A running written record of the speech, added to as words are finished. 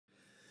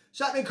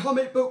So happening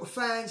comic book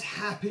fans,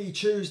 happy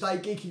Tuesday.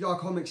 Geeky Guy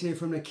Comics here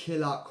from the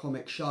Killer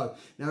Comic Show.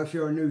 Now if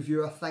you're a new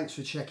viewer, thanks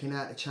for checking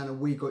out the channel,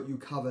 we got you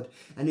covered.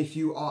 And if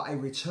you are a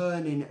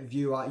returning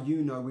viewer,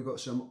 you know we got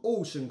some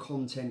awesome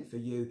content for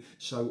you,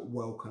 so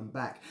welcome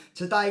back.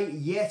 Today,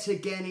 yet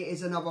again, it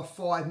is another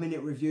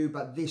 5-minute review,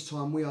 but this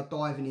time we are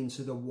diving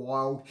into the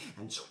wild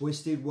and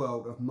twisted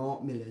world of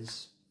Mark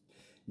Millar's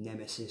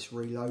Nemesis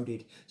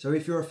Reloaded. So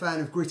if you're a fan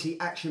of gritty,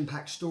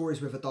 action-packed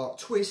stories with a dark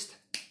twist,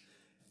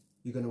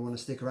 you're going to want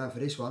to stick around for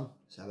this one.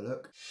 Let's have a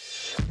look.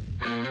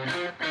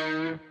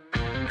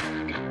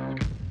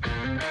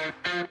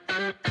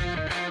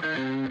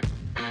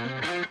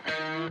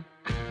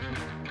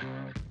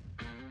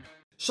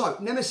 So,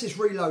 Nemesis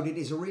Reloaded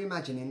is a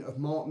reimagining of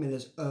Mark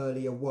Millar's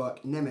earlier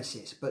work,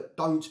 Nemesis. But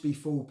don't be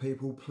fooled,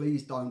 people,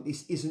 please don't.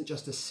 This isn't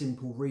just a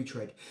simple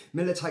retread.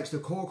 Millar takes the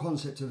core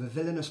concept of a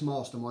villainous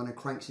mastermind and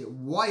cranks it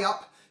way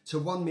up to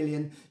 1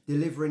 million,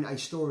 delivering a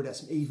story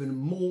that's even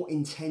more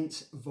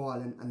intense,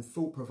 violent and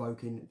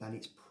thought-provoking than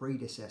its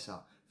predecessor.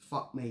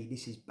 Fuck me,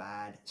 this is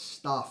bad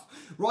stuff.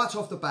 Right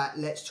off the bat,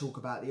 let's talk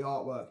about the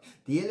artwork.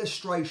 The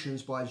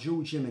illustrations by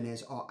Jorge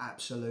Jimenez are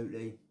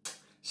absolutely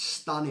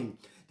stunning.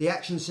 The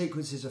action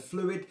sequences are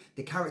fluid,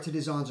 the character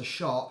designs are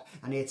sharp,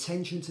 and the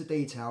attention to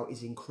detail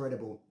is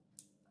incredible.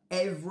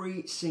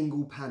 Every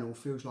single panel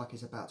feels like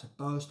it's about to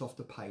burst off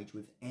the page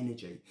with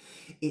energy.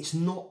 It's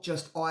not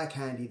just eye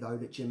candy though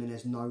that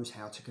Jimenez knows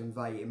how to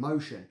convey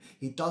emotion.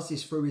 He does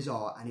this through his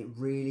art and it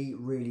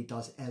really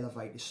does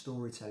elevate the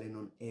storytelling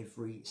on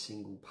every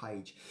single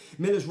page.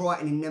 Millar's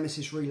writing in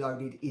Nemesis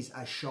Reloaded is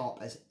as sharp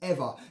as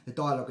ever. The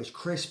dialogue is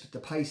crisp, the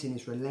pacing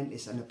is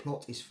relentless and the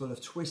plot is full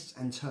of twists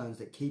and turns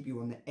that keep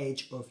you on the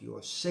edge of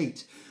your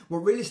seat. What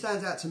really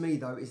stands out to me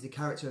though is the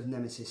character of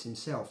Nemesis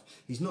himself.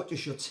 He's not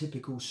just your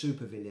typical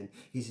supervillain.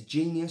 He's a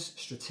genius,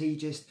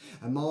 strategist,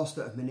 a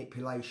master of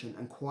manipulation,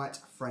 and quite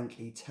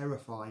frankly,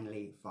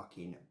 terrifyingly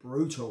fucking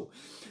brutal.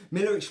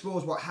 Millar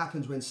explores what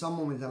happens when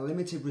someone with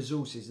unlimited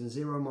resources and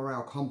zero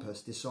morale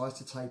compass decides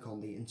to take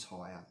on the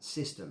entire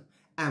system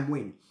and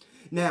win.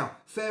 Now,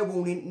 fair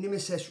warning,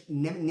 Nemesis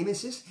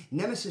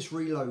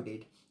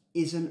Reloaded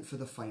isn't for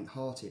the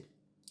faint-hearted.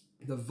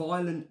 The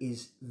violence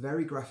is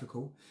very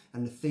graphical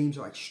and the themes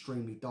are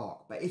extremely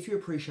dark. But if you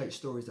appreciate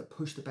stories that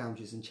push the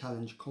boundaries and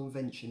challenge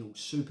conventional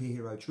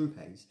superhero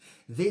tropes,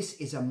 this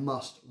is a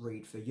must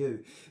read for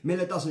you.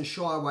 Millar doesn't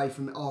shy away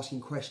from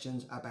asking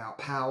questions about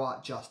power,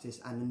 justice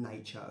and the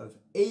nature of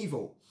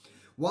evil.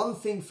 One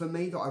thing for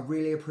me that I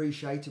really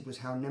appreciated was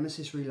how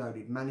Nemesis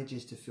Reloaded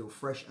manages to feel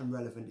fresh and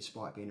relevant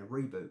despite being a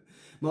reboot.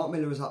 Mark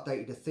Millar has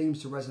updated the themes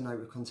to resonate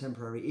with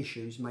contemporary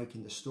issues,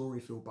 making the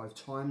story feel both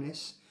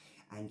timeless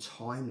and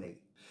timely.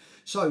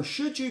 So,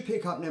 should you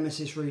pick up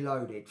Nemesis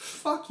Reloaded?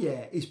 Fuck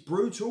yeah, it's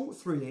brutal,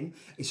 thrilling,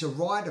 it's a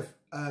ride of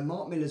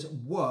Mark Millar's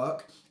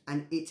work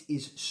and it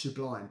is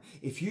sublime.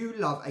 If you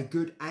love a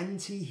good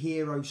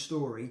anti-hero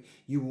story,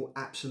 you will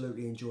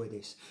absolutely enjoy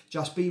this.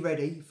 Just be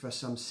ready for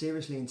some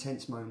seriously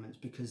intense moments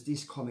because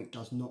this comic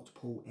does not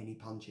pull any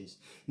punches.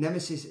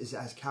 Nemesis is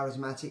as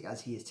charismatic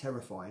as he is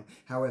terrifying.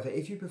 However,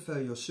 if you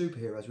prefer your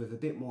superheroes with a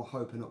bit more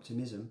hope and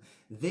optimism,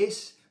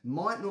 this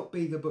might not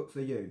be the book for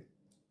you.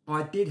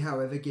 I did,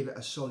 however, give it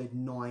a solid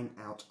 9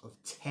 out of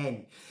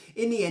 10.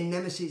 In the end,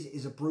 Nemesis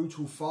is a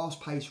brutal,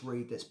 fast-paced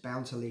read that's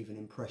bound to leave an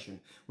impression.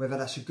 Whether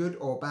that's a good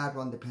or a bad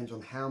one depends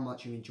on how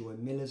much you enjoy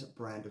Millar's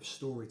brand of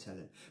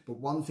storytelling. But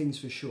one thing's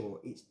for sure,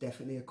 it's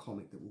definitely a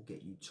comic that will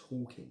get you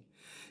talking.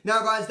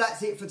 Now guys,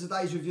 that's it for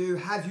today's review.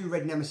 Have you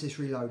read Nemesis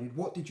Reloaded?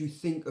 What did you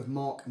think of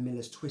Mark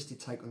Millar's twisted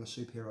take on the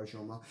superhero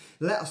genre?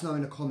 Let us know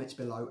in the comments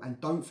below and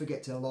don't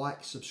forget to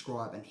like,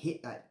 subscribe and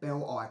hit that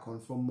bell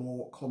icon for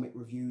more comic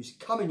reviews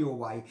coming your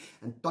way.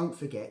 And don't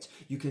forget,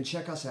 you can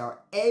check us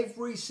out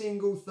every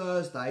single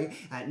Thursday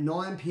at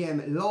 9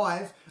 PM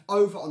live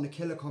over on the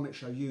Killer Comic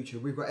Show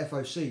YouTube. We've got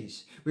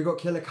FOCs, we've got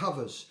killer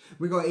covers,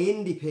 we've got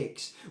indie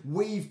picks,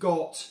 we've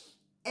got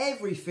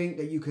everything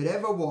that you could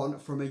ever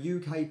want from a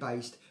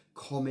UK-based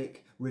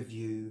comic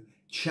review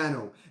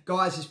channel.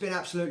 Guys, it's been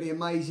absolutely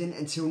amazing.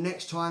 Until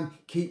next time,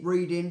 keep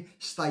reading,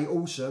 stay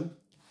awesome,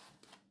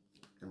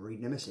 and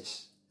read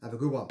Nemesis. Have a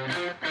good one.